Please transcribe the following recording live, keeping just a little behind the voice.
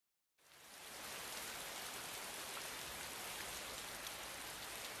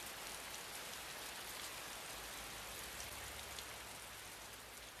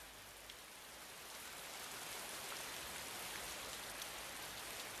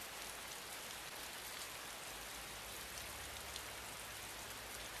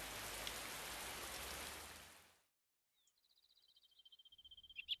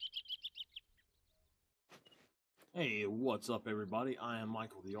What's up, everybody? I am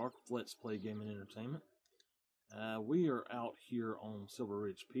Michael the Ark with Let's Play Gaming Entertainment. We are out here on Silver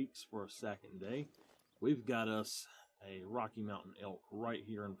Ridge Peaks for a second day. We've got us a Rocky Mountain elk right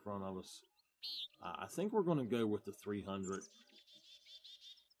here in front of us. I think we're going to go with the 300.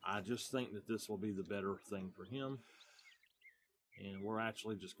 I just think that this will be the better thing for him. And we're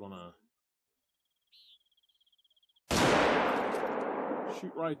actually just going to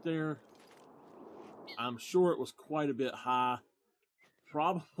shoot right there. I'm sure it was quite a bit high.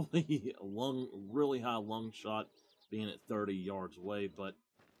 Probably a really high lung shot, being at 30 yards away. But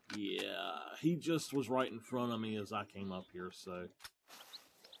yeah, he just was right in front of me as I came up here. So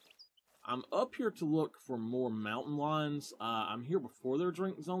I'm up here to look for more mountain lions. I'm here before their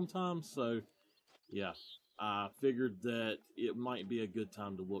drink zone time. So yeah, I figured that it might be a good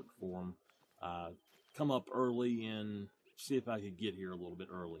time to look for them. Come up early and see if I could get here a little bit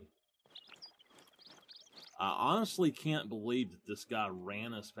early. I honestly can't believe that this guy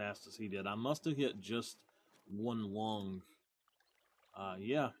ran as fast as he did. I must have hit just one lung.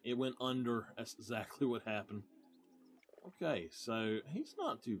 Yeah, it went under. That's exactly what happened. Okay, so he's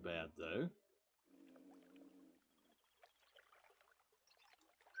not too bad, though.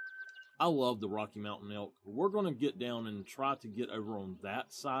 I love the Rocky Mountain elk. We're going to get down and try to get over on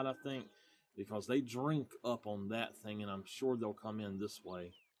that side, I think, because they drink up on that thing, and I'm sure they'll come in this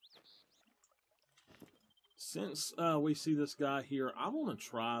way. Since we see this guy here, I want to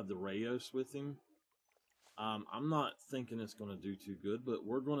try the Rayos with him. I'm not thinking it's going to do too good, but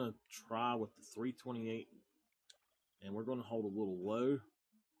we're going to try with the 328, and we're going to hold a little low.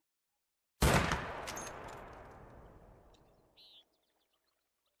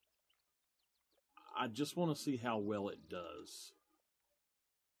 I just want to see how well it does.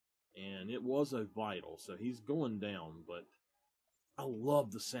 And it was a vital, so he's going down, but I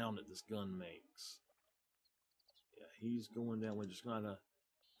love the sound that this gun makes. He's going down. We're just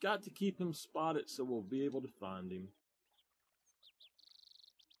got to keep him spotted so we'll be able to find him.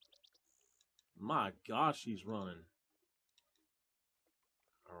 My gosh, he's running.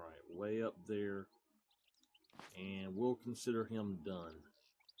 Alright, way up there. And we'll consider him done.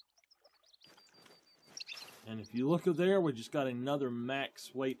 And if you look up there, we just got another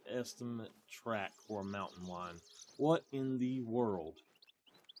max weight estimate track for a mountain lion. What in the world?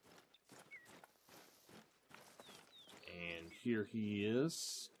 And here he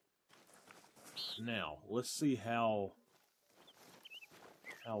is. Now, let's see how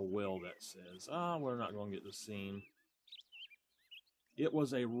well that says. We're not going to get to see him. It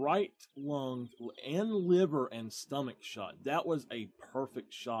was a right lung and liver and stomach shot. That was a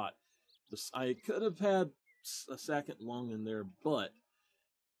perfect shot. I could have had a second lung in there, but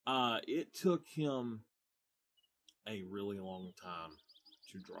it took him a really long time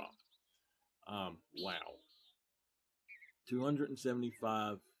to drop. Wow.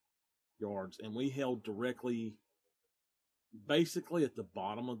 275 yards, and we held directly, basically at the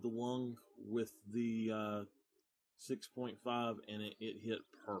bottom of the lung with the 6.5, and it hit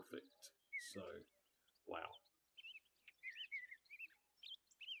perfect. So, wow.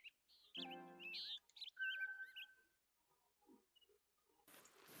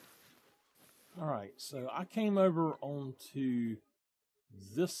 Alright, so I came over onto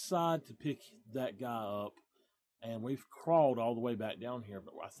this side to pick that guy up. And we've crawled all the way back down here.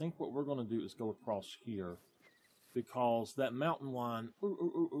 But I think what we're going to do is go across here. Because that mountain lion...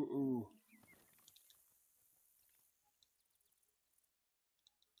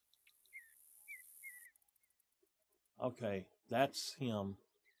 Okay, that's him.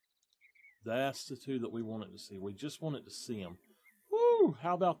 That's the two that we wanted to see. We just wanted to see him. Woo!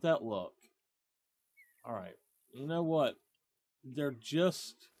 How about that luck? Alright, you know what? They're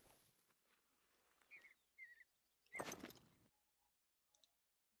just...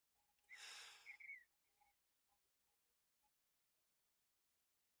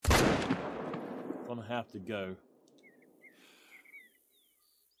 gonna have to go.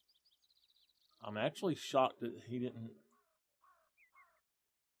 I'm actually shocked that he didn't.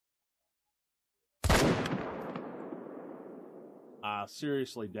 I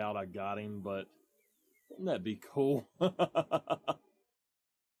seriously doubt I got him, but wouldn't that be cool?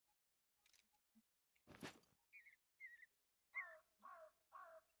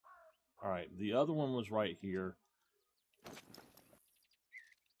 Alright, the other one was right here.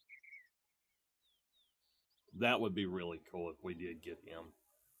 That would be really cool if we did get him.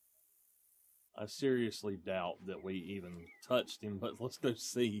 I seriously doubt that we even touched him, but let's go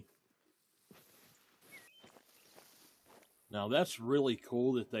see. Now, that's really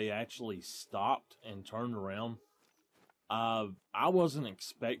cool that they actually stopped and turned around. I wasn't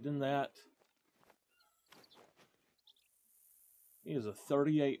expecting that. He is a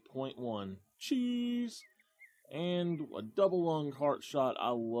 38.1. Cheese! And a double lung heart shot.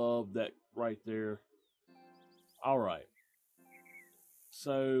 I love that right there. Alright.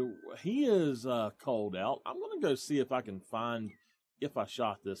 So, he is cold out. I'm going to go see if I can find if I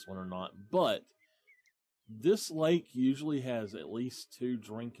shot this one or not. But, this lake usually has at least 2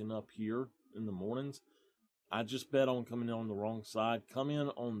 drinking up here in the mornings. I just bet on coming in on the wrong side. Come in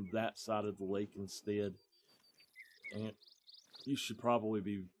on that side of the lake instead. And you should probably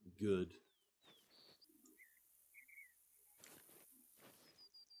be good.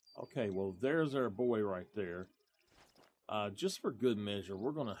 Okay, well, there's our boy right there. Just for good measure,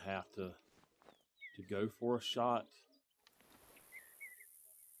 we're going to have to go for a shot.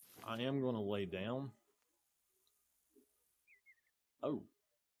 I am going to lay down. Oh,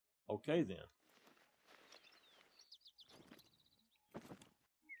 okay then.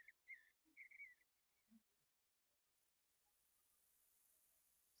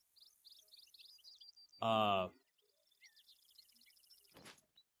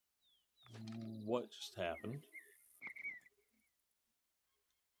 What just happened?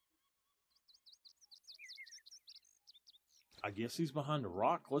 I guess he's behind a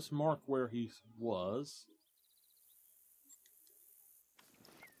rock. Let's mark where he was.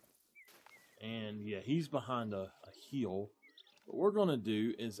 And yeah, he's behind a hill. What we're going to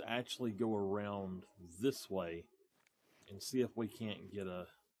do is actually go around this way and see if we can't get a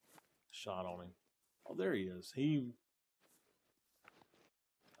shot on him. Oh, there he is.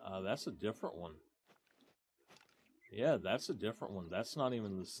 That's a different one. Yeah, that's a different one. That's not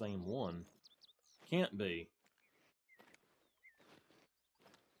even the same one. Can't be.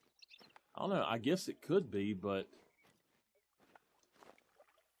 I don't know. I guess it could be, but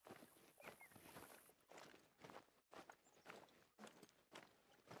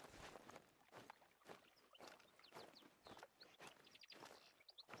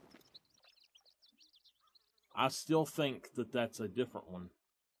I still think that that's a different one.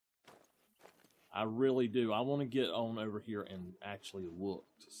 I really do. I want to get on over here and actually look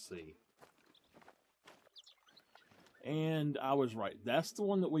to see. And I was right. That's the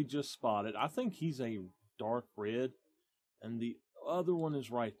one that we just spotted. I think he's a dark red. And the other one is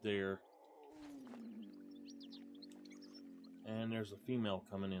right there. And there's a female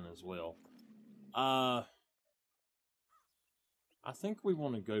coming in as well. I think we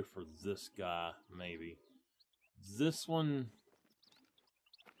want to go for this guy, maybe. This one,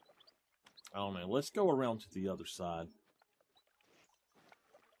 I don't know. Let's go around to the other side.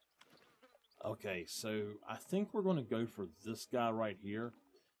 Okay, so I think we're going to go for this guy right here.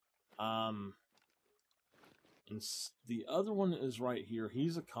 And the other one is right here.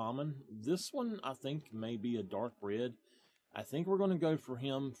 He's a common. This one, I think, may be a dark red. I think we're going to go for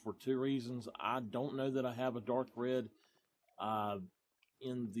him for 2 reasons. I don't know that I have a dark red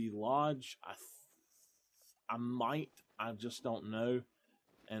in the lodge. I might. I just don't know.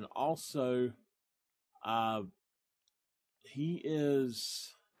 And also,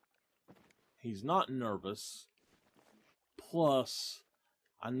 he's not nervous. Plus,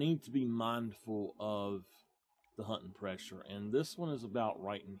 I need to be mindful of the hunting pressure. And this one is about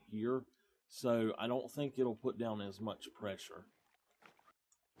right in here. So, I don't think it'll put down as much pressure.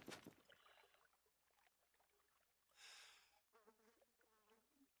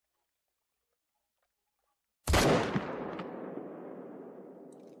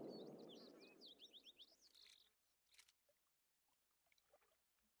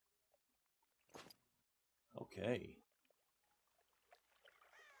 Okay.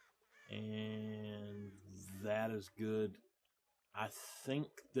 And that is good. I think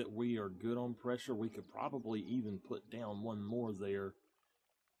that we are good on pressure. We could probably even put down one more there.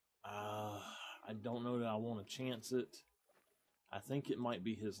 I don't know that I want to chance it. I think it might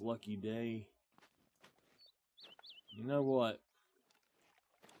be his lucky day. You know what?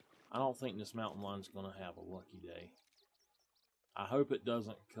 I don't think this mountain lion's going to have a lucky day. I hope it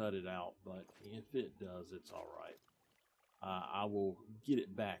doesn't cut it out, but if it does, it's alright. I will get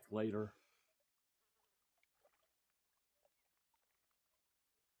it back later.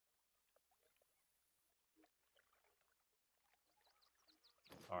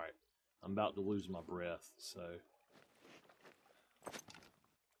 Alright, I'm about to lose my breath, so...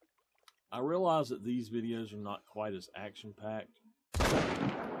 I realize that these videos are not quite as action-packed,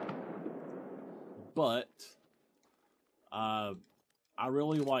 but I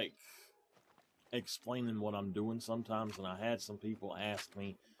really like explaining what I'm doing sometimes, and I had some people ask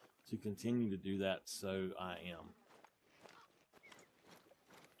me to continue to do that, so I am.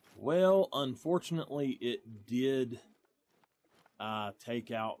 Well, unfortunately, it did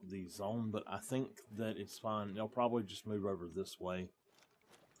take out the zone, but I think that it's fine. They'll probably just move over this way.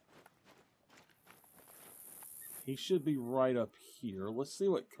 He should be right up here. Let's see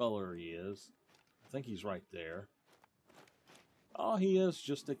what color he is. I think he's right there. Oh, he is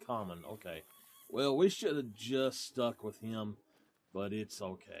just a common. Okay. Well, we should have just stuck with him, but it's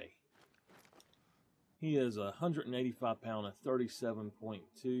okay. He is 185 pound at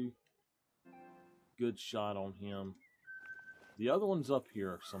 37.2. Good shot on him. The other one's up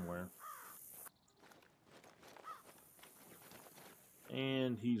here somewhere.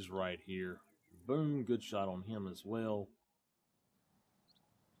 And he's right here. Boom, good shot on him as well.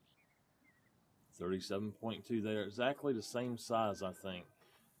 37.2 there. Exactly the same size, I think.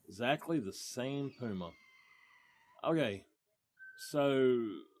 Exactly the same puma. Okay, so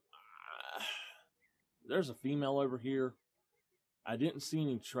there's a female over here. I didn't see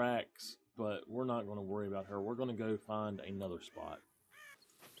any tracks, but we're not going to worry about her. We're going to go find another spot.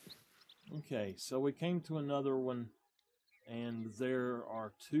 Okay, so we came to another one, and there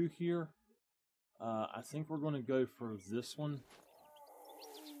are two here. I think we're going to go for this one.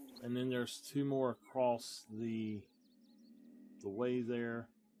 And then there's two more across the way there.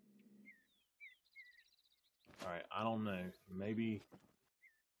 Alright, I don't know. Maybe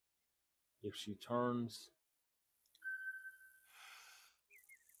if she turns.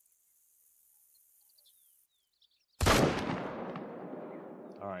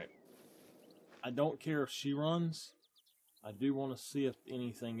 Alright. I don't care if she runs. I do want to see if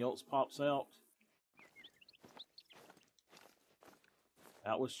anything else pops out.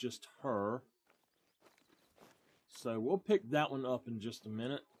 That was just her. So we'll pick that one up in just a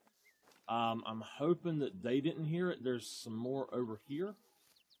minute. I'm hoping that they didn't hear it. There's some more over here.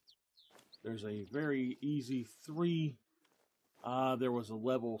 There's a very easy 3. There was a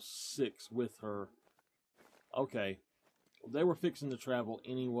level 6 with her. Okay. Well, they were fixing to travel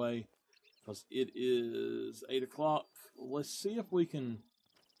anyway, because it is 8 o'clock. Let's see if we can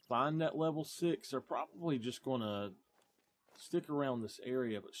find that level 6. They're probably just going to stick around this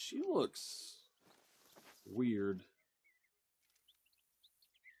area, but she looks weird.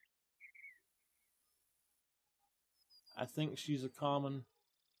 I think she's a common,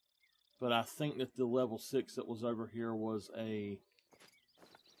 but I think that the level 6 that was over here was a,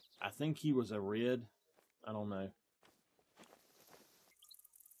 I think he was a red. I don't know.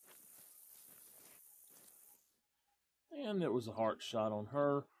 And it was a heart shot on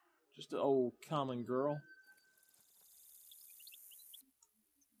her. Just an old common girl.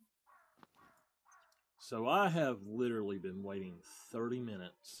 So I have literally been waiting 30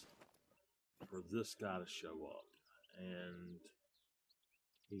 minutes for this guy to show up. And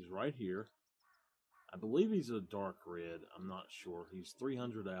he's right here. I believe he's a dark red. I'm not sure. He's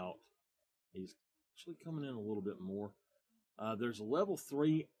 300 out. He's actually coming in a little bit more. There's a level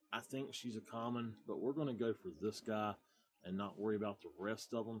 3. I think she's a common, but we're going to go for this guy and not worry about the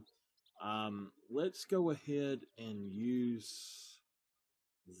rest of them. Let's go ahead and use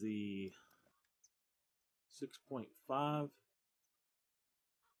the 6.5.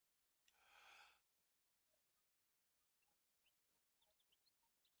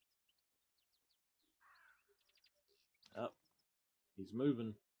 Up. He's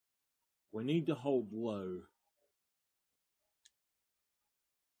moving. We need to hold low.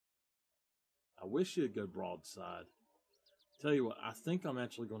 I wish he'd go broadside. Tell you what, I think I'm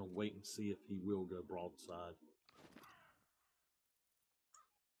actually going to wait and see if he will go broadside.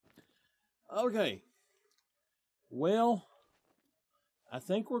 Okay. Well, I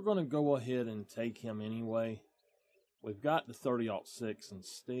think we're going to go ahead and take him anyway. We've got the 30-06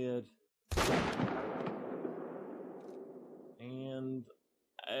 instead. And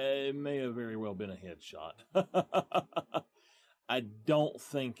it may have very well been a headshot. I don't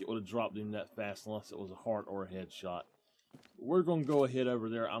think it would have dropped him that fast unless it was a heart or a headshot. We're going to go ahead over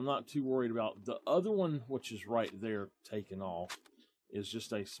there. I'm not too worried about the other one, which is right there taken off, is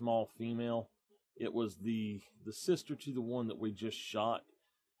just a small female. It was the sister to the one that we just shot.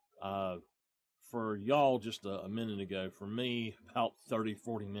 For y'all just a minute ago. For me, about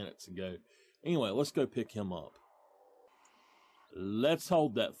 30-40 minutes ago. Anyway, let's go pick him up. Let's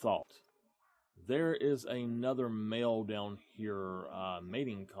hold that thought. There is another male down here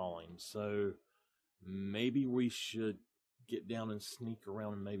mating calling, so maybe we should get down and sneak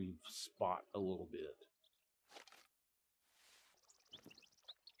around and maybe spot a little bit.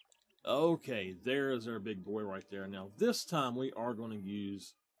 Okay, there is our big boy right there. Now, this time we are going to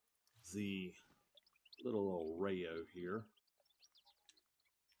use the little old Rayo here.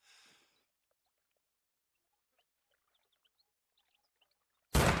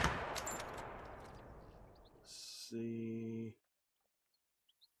 See,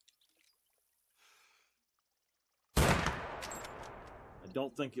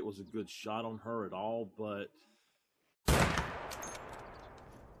 don't think it was a good shot on her at all, but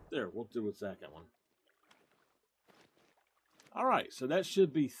there, we'll do a second one. All right, so that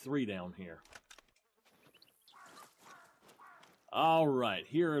should be 3 down here. All right,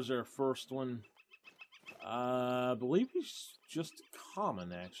 here is our first one. I believe he's just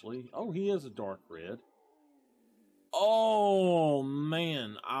common, actually. Oh, he is a dark red. Oh,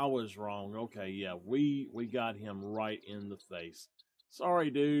 man, I was wrong. Okay, yeah, we got him right in the face. Sorry,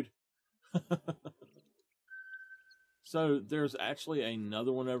 dude. So there's actually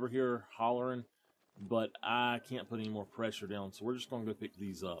another one over here hollering, but I can't put any more pressure down, so we're just going to go pick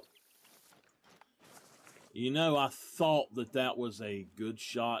these up. You know, I thought that that was a good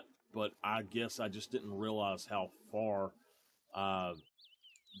shot, but I guess I just didn't realize how far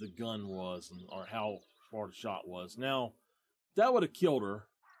the gun was, or how far the shot was. Now, that would have killed her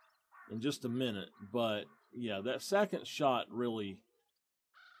in just a minute, but yeah, that second shot really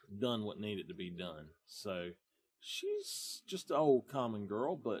done what needed to be done. So she's just an old common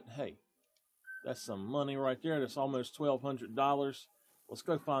girl, but hey, that's some money right there. That's almost $1,200. Let's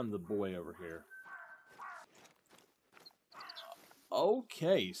go find the boy over here.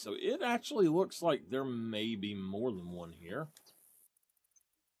 Okay, so it actually looks like there may be more than one here.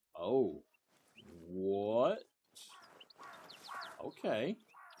 Oh, what? Okay.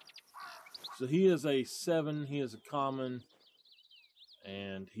 So he is a 7, he is a common,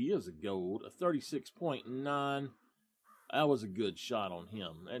 and he is a gold, a 36.9. That was a good shot on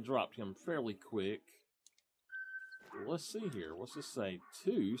him. That dropped him fairly quick. Let's see here. What's this say?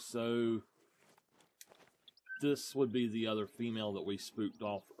 2, so this would be the other female that we spooked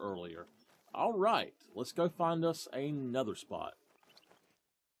off earlier. All right, let's go find us another spot.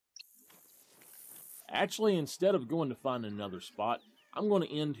 Actually, instead of going to find another spot, I'm going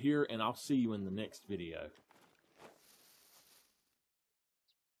to end here, and I'll see you in the next video.